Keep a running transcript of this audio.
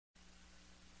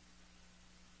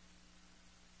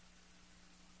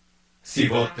Si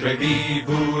votre vie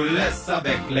vous laisse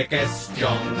avec les questions,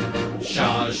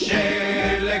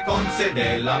 cherchez les conseils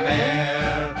de la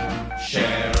mer.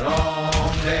 Cher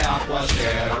homme de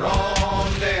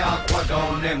aqua,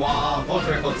 donnez-moi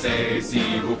votre conseil,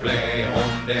 s'il vous plaît,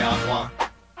 homme de aqua.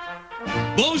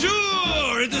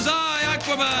 Bonjour, it is I,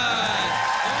 Aquaman.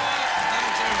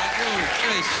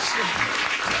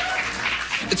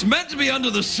 It's meant to be under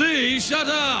the sea. Shut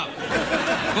up.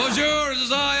 Bonjour, it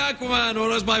is I, Aquaman,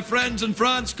 or as my friends in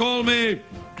France call me,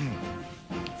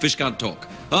 fish can't talk.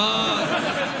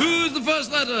 Who's the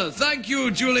first letter? Thank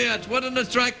you, Juliet. What an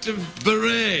attractive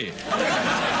beret.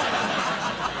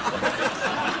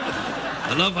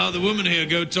 I love how the women here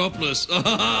go topless.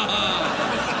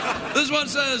 This one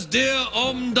says, Dear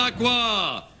Homme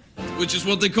d'Aqua, which is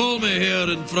what they call me here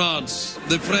in France,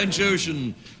 the French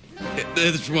Ocean.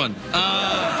 This one.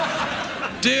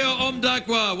 Dear Homme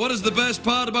d'Aqua, what is the best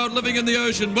part about living in the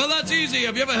ocean? Well, that's easy.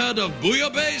 Have you ever heard of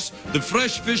bouillabaisse, the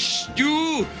fresh fish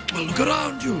stew? Well, look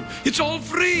around you. It's all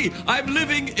free. I'm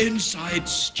living inside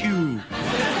stew.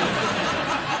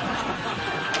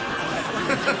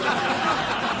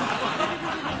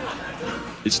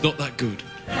 It's not that good.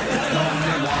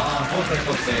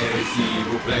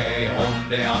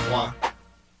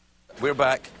 We're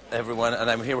back, everyone, and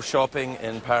I'm here shopping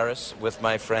in Paris with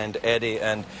my friend Eddie,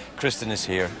 and Kristen is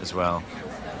here as well,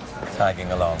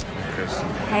 tagging along. Kristen.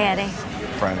 Hey, Eddie.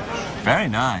 French. Very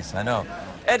nice, I know.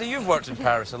 Eddie, you've worked in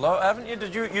Paris a lot, haven't you?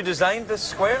 Did you design this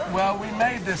square? Well, we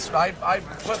made this. I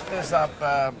put this up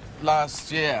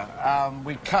last year.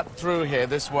 We cut through here.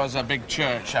 This was a big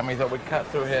church, and we thought we'd cut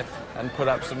through here and put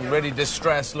up some really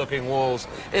distressed-looking walls.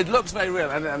 It looks very real,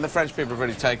 and the French people have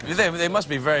really taken it. They must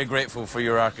be very grateful for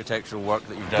your architectural work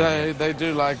that you've done. They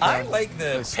do like that. I like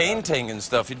the painting and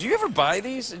stuff. Do you ever buy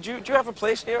these? Do you have a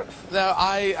place here? No,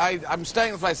 I'm staying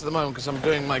in the place at the moment because I'm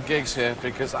doing my gigs here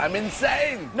because I'm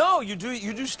insane. No, you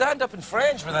do stand up in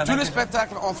French for that. Tous les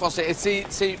spectacles en français. Et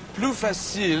c'est plus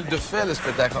facile de faire le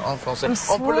spectacle en français. I'm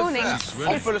swooning.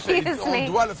 On peut le faire. On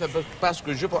doit le faire parce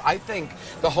que I think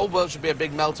the whole world should be a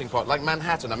big melting pot, like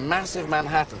Manhattan, a massive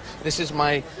Manhattan. This is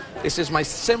my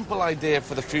simple idea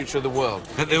for the future of the world.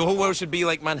 That the whole world should be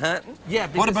like Manhattan? Yeah.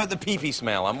 What about the pee-pee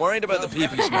smell? I'm worried about the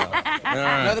pee-pee smell.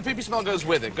 No, the pee-pee smell goes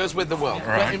with it. Goes with the world.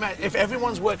 Right. If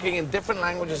everyone's working in different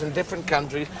languages in different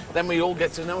countries, then we all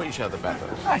get to know each other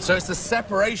better. So it's the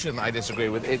separation I disagree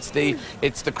with. It's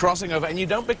the crossing over, and you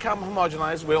don't become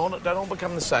homogenized. We don't all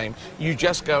become the same. You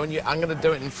just go and I'm going to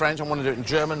do it in French. I want to do it in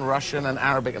German, Russian, and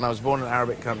Arabic. And I was born in an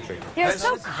Arabic country. You're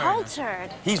so cultured.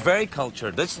 He's very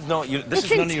cultured. This is not you. This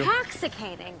It's is none of your.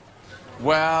 intoxicating.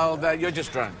 Well, you're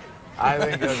just drunk. I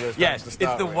think you're just Yes, drunk to it's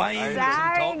start the with. wine.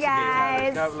 Sorry,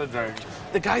 guys. Couple of drinks.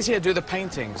 The guys here do the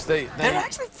paintings. They're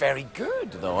actually very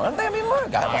good, though, aren't they? I mean,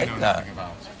 look, I like that.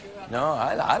 No,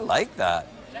 I like that.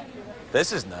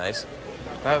 This is nice.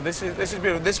 This is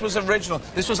beautiful. This was original.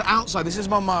 This was outside. This is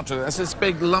Montmartre. That's this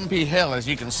big lumpy hill, as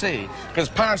you can see, because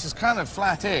Paris is kind of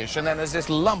flat-ish, and then there's this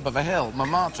lump of a hill,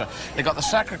 Montmartre. They got the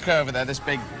Sacré-Cœur over there, this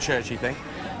big churchy thing,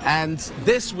 and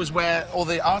this was where all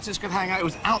the artists could hang out. It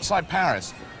was outside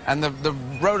Paris. And the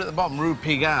road at the bottom, Rue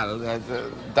Pigalle,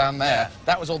 down there,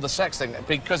 that was all the sex thing,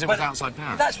 because it was outside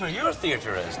Paris. That's where your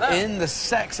theatre is, now. In the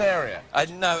sex area.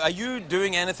 Now, are you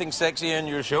doing anything sexy in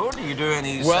your show? Do you do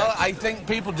any Well, I think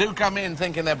people do come in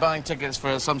thinking they're buying tickets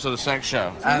for some sort of sex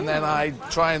show. And then I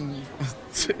try and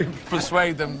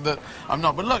persuade them that I'm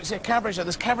not. But look, see, cabaret show,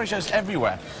 there's cabaret shows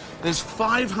everywhere. There's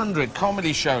 500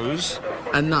 comedy shows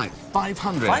a night.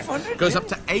 500. 500? Goes up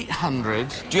to 800.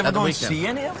 Do you ever at the go and weekend. see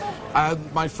any of them?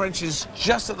 My French is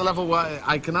just at the level where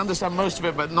I can understand most of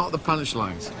it, but not the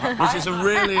punchlines, which is a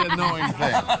really annoying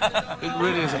thing. It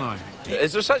really is annoying.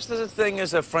 Is there such a thing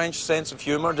as a French sense of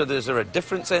humour? Is there a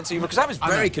different sense of humour? Because I was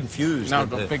very confused. No, I've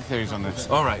got big theories on this.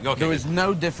 All right, okay. There is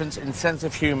no difference in sense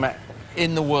of humour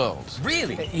in the world.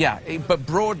 Really? Yeah, but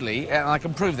broadly, and I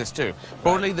can prove this too,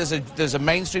 broadly there's a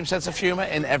mainstream sense of humour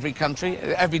in every country,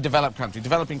 every developed country.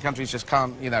 Developing countries just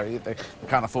can't, they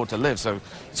can't afford to live, so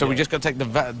we just got to take the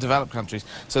developed countries.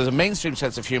 So there's a mainstream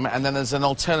sense of humour, and then there's an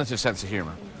alternative sense of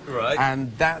humour. Right.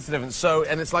 And that's the difference. So,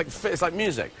 and it's like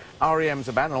music. REM's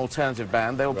a band, an alternative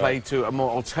band. They will play to a more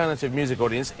alternative music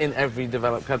audience in every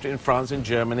developed country, in France, in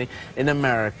Germany, in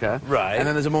America. Right. And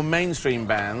then there's a more mainstream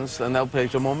bands, and they'll play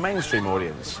to a more mainstream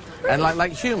audience. And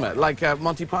like humour, like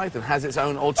Monty Python has its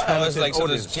own alternative audience. So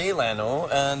there's Jay Leno,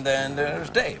 and then there's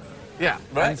Dave. Yeah,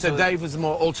 right. And so Dave was the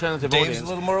more alternative audience. Dave's a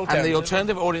little more alternative. And the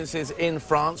alternative audiences in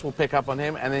France will pick up on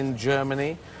him, and in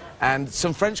Germany, And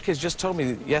some French kids just told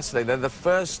me yesterday they're the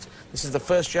first, this is the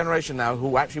first generation now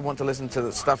who actually want to listen to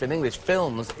the stuff in English,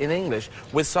 films in English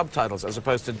with subtitles as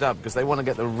opposed to dub, because they want to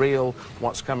get the real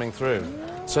what's coming through.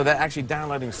 So they're actually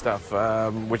downloading stuff,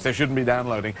 which they shouldn't be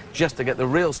downloading, just to get the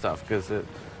real stuff, because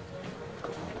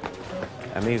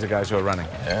and these are guys who are running.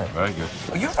 Yeah, very good.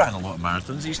 Well, you've ran a lot of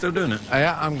marathons. Are you still doing it?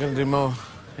 Yeah, I'm going to do more,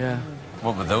 yeah.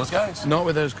 What, with those guys? Not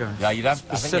with those guys. Yeah, you'd have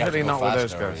specifically not with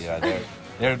those guys.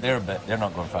 Yeah, they're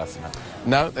not going fast enough.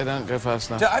 No, they don't go fast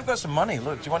enough. I've got some money.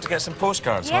 Look, do you want to get some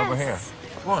postcards while we're here?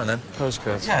 Go on then.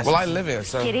 Postcards. Yes. Well, I live here,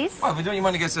 so. Kitties? Well, we don't you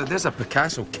want to get some. There's a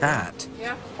Picasso cat.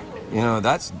 Yeah. You know,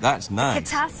 that's nice.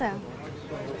 Picasso.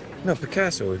 No,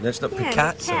 Picasso. That's not Yeah,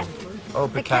 Picasso. cat. Oh,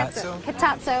 Picasso.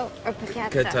 Picasso or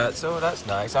Picasso. Picasso, that's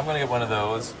nice. I'm going to get one of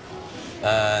those.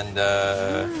 And,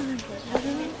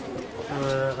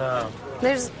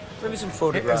 There's maybe some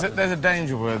photographs. There's a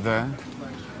danger word there.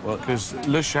 Because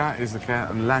le chat is the cat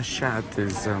and la chatte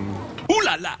is, Ooh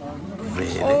la la!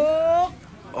 Really?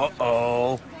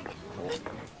 Uh-oh.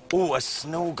 Oh, a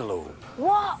snow globe.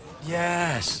 what?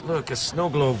 Yes, look, a snow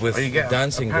globe with you get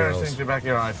dancing a girls. thing to back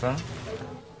your iPhone.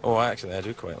 Oh, actually, I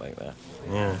do quite like that.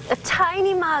 Yeah. A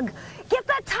tiny mug. Get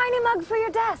that tiny mug for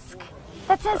your desk.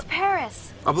 That says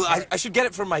Paris. Oh, well, I should get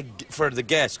it for the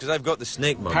guests, because I've got the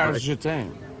snake mug. Paris je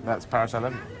t'aime. That's Paris I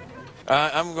love you.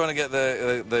 I'm going to get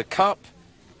the cup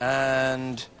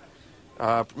and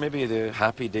maybe the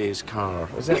Happy Days car.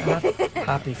 Is it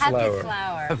Happy Flower?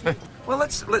 Happy flower. Well,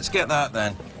 let's get that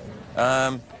then.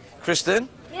 Kristen?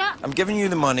 Yeah. I'm giving you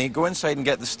the money. Go inside and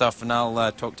get the stuff, and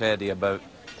I'll talk to Eddie about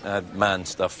man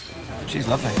stuff. She's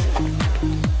lovely.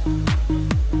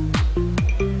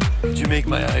 Could you make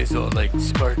my eyes all like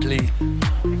sparkly?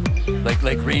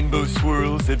 Like rainbow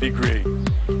swirls, that'd be great.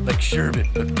 Like sherbet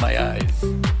with my eyes.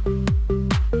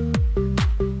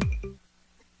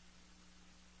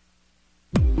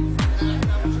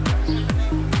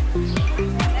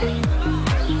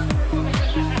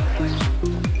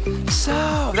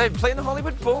 So, they're playing the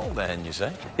Hollywood Bowl then, you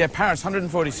say? Yeah, Paris,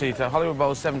 140-seater, Hollywood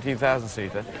Bowl,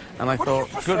 17,000-seater. And I thought,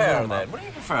 good then? one. What do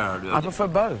you prefer? I prefer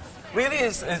both. Really,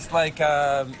 it's like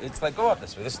go up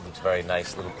this way. This looks very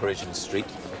nice, little Parisian street.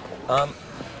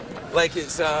 Like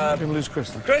it's I'm going to lose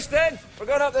Kristen. Kristen, we're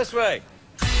going up this way.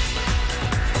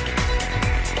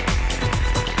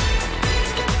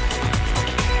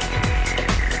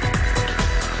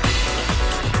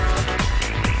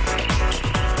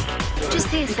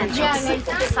 Just the essentials.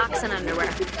 Socks and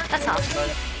underwear. That's all.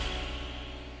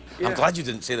 I'm glad you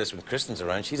didn't say this when Kristen's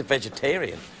around. She's a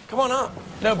vegetarian. Come on up.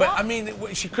 No, but I mean,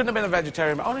 she couldn't have been a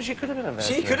vegetarian. Oh, no, she could have been a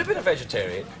vegetarian. She could have been a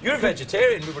vegetarian. You're a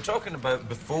vegetarian. We were talking about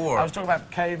before. I was talking about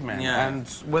cavemen, Yeah. and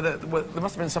there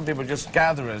must have been some people just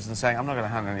gatherers and saying, I'm not going to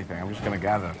hunt anything, I'm just going to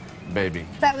gather, baby.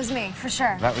 That was me, for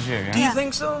sure. That was you, yeah? Do you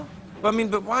think so? Well, I mean,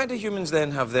 but why do humans then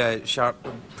have their sharp,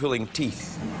 pulling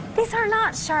teeth? These are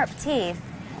not sharp teeth.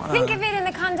 Think of it in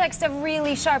the context of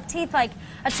really sharp teeth, like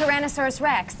a Tyrannosaurus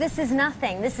Rex. This is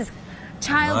nothing. This is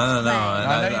child's play.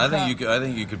 I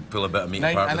think you could pull a bit of meat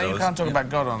apart I with know you those. can't talk about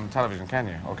God on television, can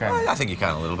you? Okay. Well, I think you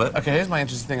can a little bit. Okay, here's my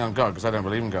interesting thing on God, because I don't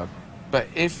believe in God. But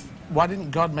why didn't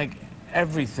God make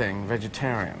everything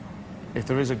vegetarian? If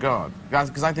there is a God,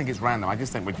 because I think it's random. I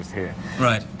just think we're just here.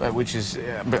 Right. But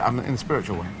but I'm in a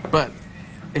spiritual way. But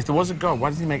if there was a God, why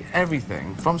did he make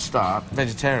everything from start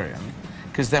vegetarian?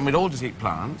 Because then we'd all just eat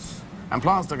plants, and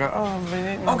plants would go, oh,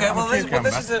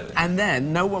 this is a... And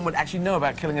then no one would actually know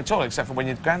about killing at all, except for when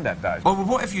your granddad died. Well,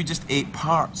 what if you just ate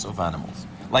parts of animals?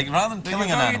 Like, rather than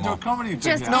killing an animal... Into a comedy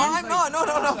Just thing. No, I'm not.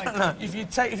 No. If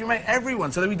you make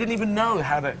everyone so that we didn't even know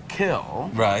how to kill,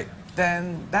 Right.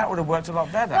 then that would have worked a lot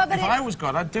better. Well, but if I was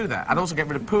God, I'd do that. I'd also get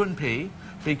rid of poo and pee,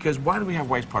 because why do we have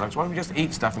waste products? Why don't we just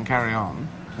eat stuff and carry on?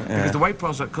 Because the waste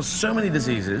products cause so many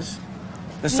diseases.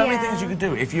 There's so many things you could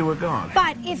do if you were God.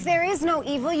 But if there is no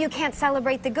evil, you can't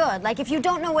celebrate the good. Like, if you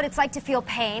don't know what it's like to feel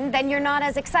pain, then you're not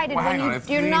as excited Well, when hang on.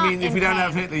 you're not If in you don't pain.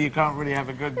 have Hitler, you can't really have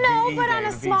a good No, VE but day on a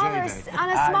and VJ smaller day.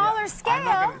 smaller I'm scale.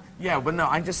 not gonna, yeah, but no,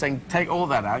 I'm just saying take all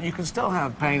that out. You can still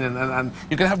have pain and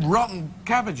you can have rotten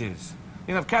cabbages.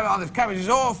 You know, this cabbage is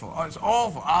awful. Oh, it's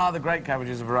awful. The great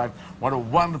cabbages have arrived. What a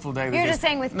wonderful day. You're just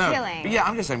saying with killing. Yeah,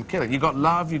 I'm just saying killing. You've got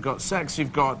love, you've got sex,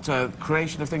 you've got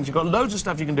creation of things. You've got loads of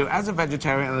stuff you can do as a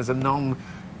vegetarian and as a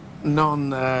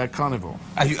non-carnivore.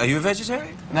 Are you a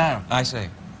vegetarian? No. I see.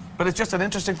 But it's just an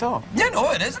interesting thought. Yeah,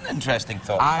 no, it is an interesting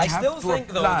thought. I still think,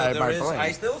 though,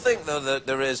 that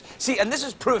there is... See, and this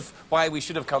is proof why we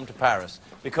should have come to Paris,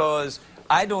 because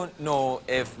I don't know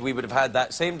if we would have had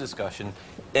that same discussion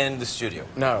in the studio.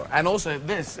 No, and also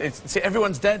see,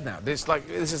 everyone's dead now. This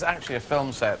is actually a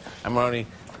film set, and we're only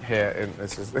here.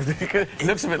 It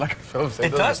looks a bit like a film set.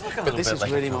 It does look a little bit like a film set. But this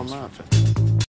is really Montmartre.